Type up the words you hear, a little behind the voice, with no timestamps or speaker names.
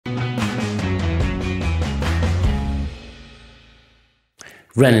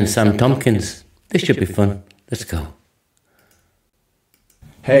Ren and Sam Tompkins. This should be fun. Let's go.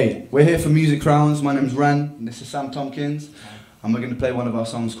 Hey, we're here for Music Rounds. My name's Ren, and this is Sam Tompkins, and we're going to play one of our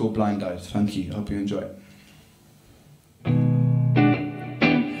songs called Blind Eyes. Thank you. Hope you enjoy it.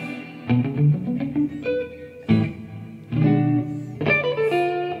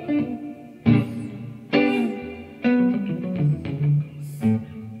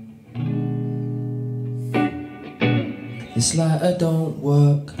 This lighter don't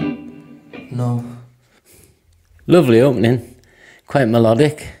work, no. Lovely opening, quite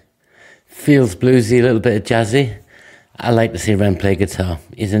melodic, feels bluesy, a little bit of jazzy. I like to see Ren play guitar.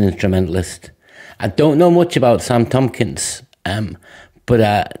 He's an instrumentalist. I don't know much about Sam Tompkins, but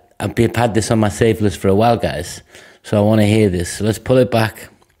I've had this on my save list for a while, guys, so I want to hear this. So let's pull it back.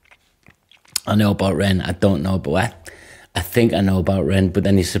 I know about Ren, I don't know, but I think I know about Ren, but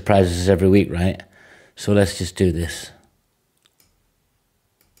then he surprises us every week, right? So let's just do this.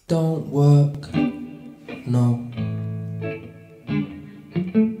 Don't work, no.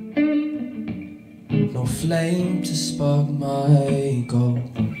 No flame to spark my goal.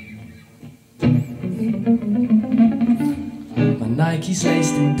 My Nike's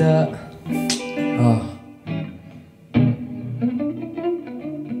laced in dirt. Oh.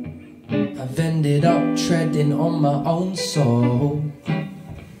 I've ended up treading on my own soul.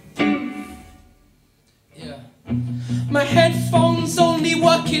 My headphones only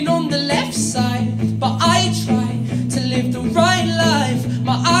working on the left side, but I try to live the right life.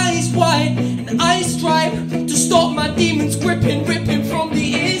 My eyes wide and I strive to stop my demons ripping from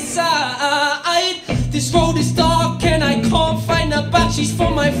the inside. This road is dark and I can't find the batteries for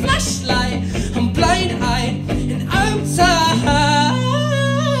my flashlight. I'm blind-eyed and I'm tired.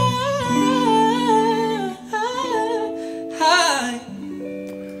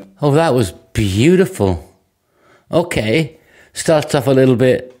 Oh, that was beautiful. Okay, starts off a little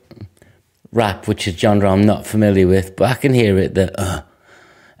bit rap, which is a genre I'm not familiar with, but I can hear it,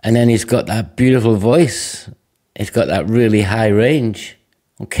 and then he's got that beautiful voice. He's got that really high range.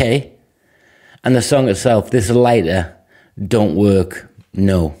 Okay. And the song itself, this lighter, don't work,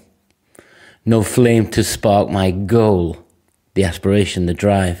 no. No flame to spark my goal, the aspiration, the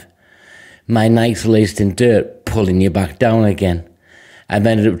drive. My nights laced in dirt, pulling you back down again. I've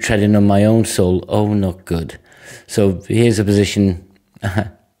ended up treading on my own soul, oh, not good. So here's a position.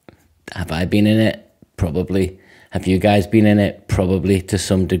 Have I been in it? Probably. Have you guys been in it? Probably, to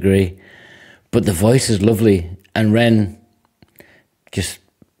some degree. But the voice is lovely. And Ren just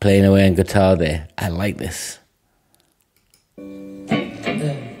playing away on guitar there. I like this.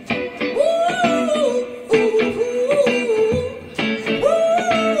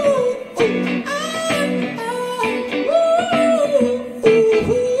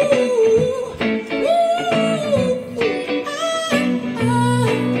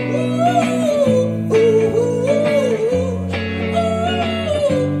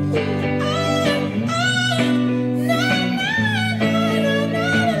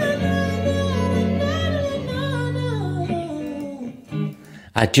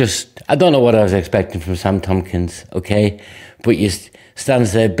 I don't know what I was expecting from Sam Tompkins, okay? But you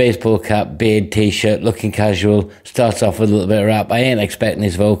stands there, baseball cap, beard, t-shirt, looking casual, starts off with a little bit of rap. I ain't expecting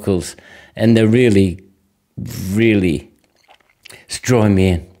his vocals. And they're really, really drawing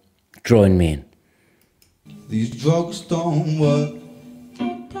me in. These drugs don't work.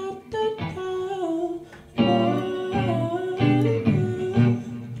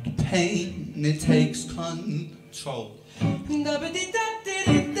 Pain, it takes control.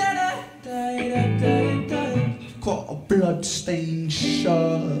 Got a blood-stained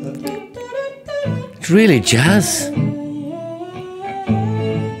shirt. It's really jazz. And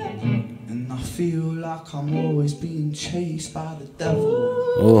I feel like I'm always being chased by the devil.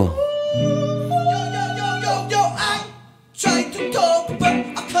 Oh. Yo, I tried to talk, but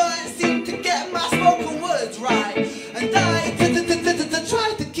I can't seem to get my spoken words right. And I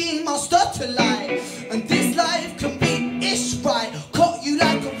tried to keep my stutter light. And this life can be ish right. Cut you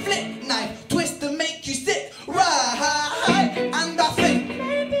like a flip knife, twist and make you sick right. And I think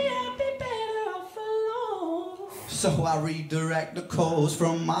maybe I'd be better off alone. So I redirect the calls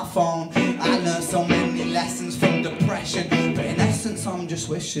from my phone. I learned so many lessons from depression, but in essence I'm just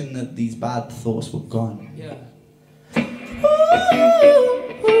wishing that these bad thoughts were gone. Yeah.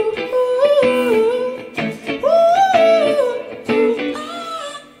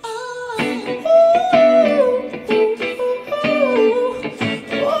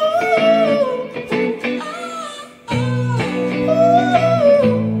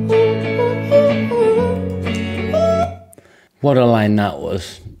 What a line that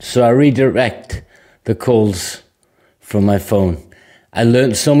was. So I redirect the calls from my phone. I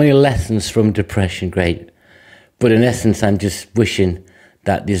learned so many lessons from depression, great. But in essence, I'm just wishing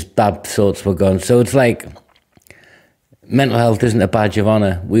that these bad thoughts were gone. So it's like, mental health isn't a badge of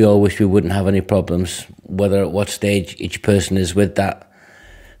honor. We all wish we wouldn't have any problems, whether at what stage each person is with that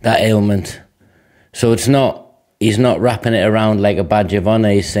ailment. So it's not, he's not wrapping it around like a badge of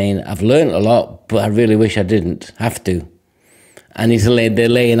honor. He's saying, I've learned a lot, but I really wish I didn't have to. And they're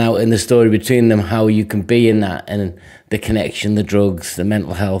laying out in the story between them how you can be in that, and the connection, the drugs, the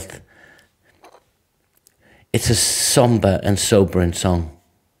mental health. It's a somber and sobering song.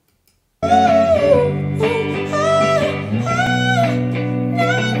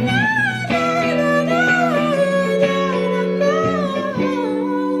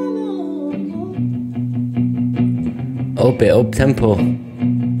 A bit up tempo.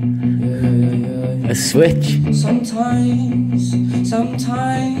 A switch. Sometimes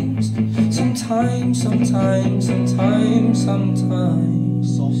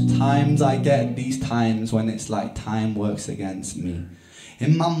I get these times when it's like time works against me.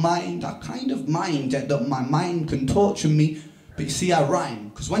 In my mind, I kind of mind it that my mind can torture me. But you see, I rhyme,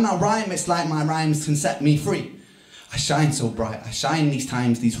 because when I rhyme, it's like my rhymes can set me free. I shine so bright, I shine these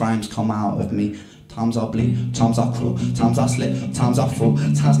times, these rhymes come out of me. Times I bleed, times I crawl, times I slip, times I fall.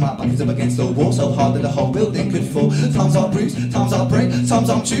 Times my back is up against the wall so hard that the whole building could fall. Times I bruise, times I break, times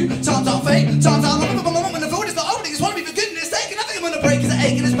I'm true, times I fake, times I'm up my moment. The void is the only, it's one of me for goodness sake. And I think I'm gonna break, it's an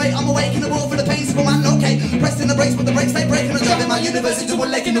ache and it's bait. I'm awake in the world for the pain, simple man, okay. Pressing the brakes, but the brakes they break. And I'm driving my universe into a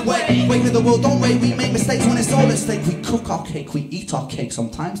leg in the way. Wake of the world, don't wait, we make mistakes when it's all at stake. We cook our cake, we eat our cake.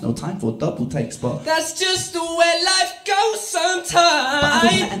 Sometimes no time for double takes, but that's just the way life goes sometimes. But I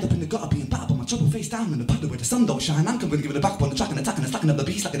don't wanna end up in the gutter being bad, but my trouble face down in the puddle where the sun don't shine. I'm coming to give it a back on the track and attacking the slacking of the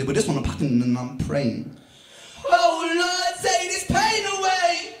beast like I did with this one. I'm packing and I'm praying. Oh Lord, take this pain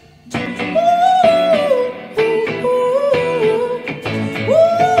away.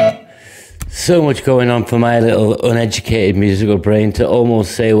 So much going on for my little uneducated musical brain to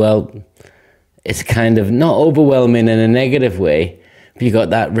almost say, well, it's kind of not overwhelming in a negative way. But you got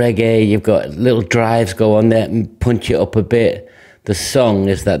that reggae, you've got little drives go on there and punch it up a bit. The song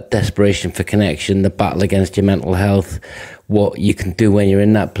is that desperation for connection, the battle against your mental health, what you can do when you're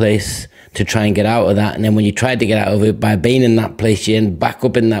in that place to try and get out of that. And then when you try to get out of it by being in that place, you end back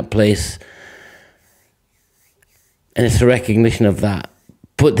up in that place. And it's a recognition of that.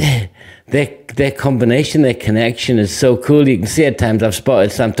 But their combination, their connection is so cool. You can see at times I've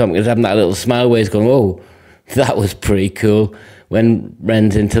spotted Sam Tompkins having that little smile where he's going, oh, that was pretty cool, when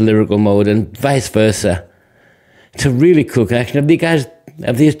Ren's into lyrical mode, and vice versa. It's a really cool connection.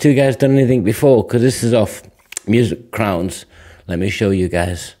 Have these two guys done anything before? Because this is off Music Crowns. Let me show you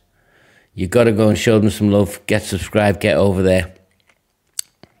guys. You got to go and show them some love. Get subscribed. Get over there.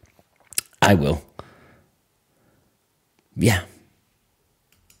 I will. Yeah.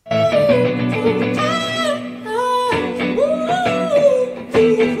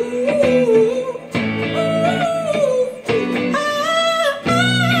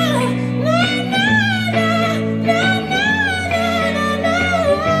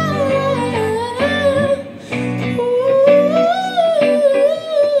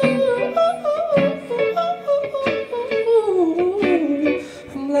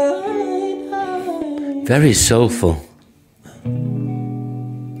 Very soulful.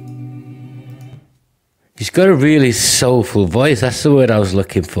 He's got a really soulful voice. That's the word I was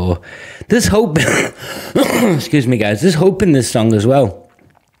looking for. There's hope. Excuse me, guys. There's hope in this song as well,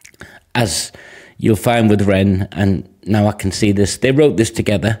 as you'll find with Ren. And now I can see this. They wrote this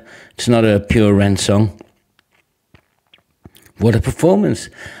together. It's not a pure Ren song. What a performance.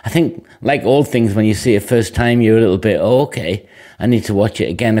 I think, like all things, when you see it first time, you're a little bit, oh, okay, I need to watch it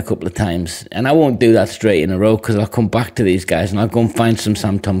again a couple of times. And I won't do that straight in a row, because I'll come back to these guys and I'll go and find some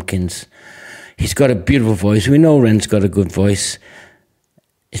Sam Tompkins. He's got a beautiful voice. We know Ren's got a good voice.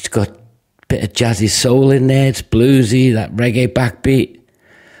 It's got a bit of jazzy soul in there. It's bluesy, that reggae backbeat.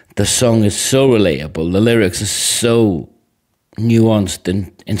 The song is so relatable. The lyrics are so nuanced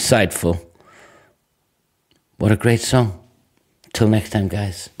and insightful. What a great song. Till next time,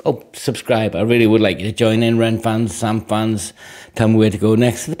 guys. Oh, subscribe. I really would like you to join in, Ren fans, Sam fans. Tell me where to go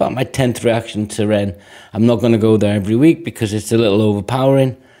next. It's about my 10th reaction to Ren. I'm not going to go there every week because it's a little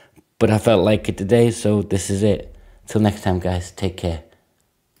overpowering, but I felt like it today, so this is it. Till next time, guys. Take care.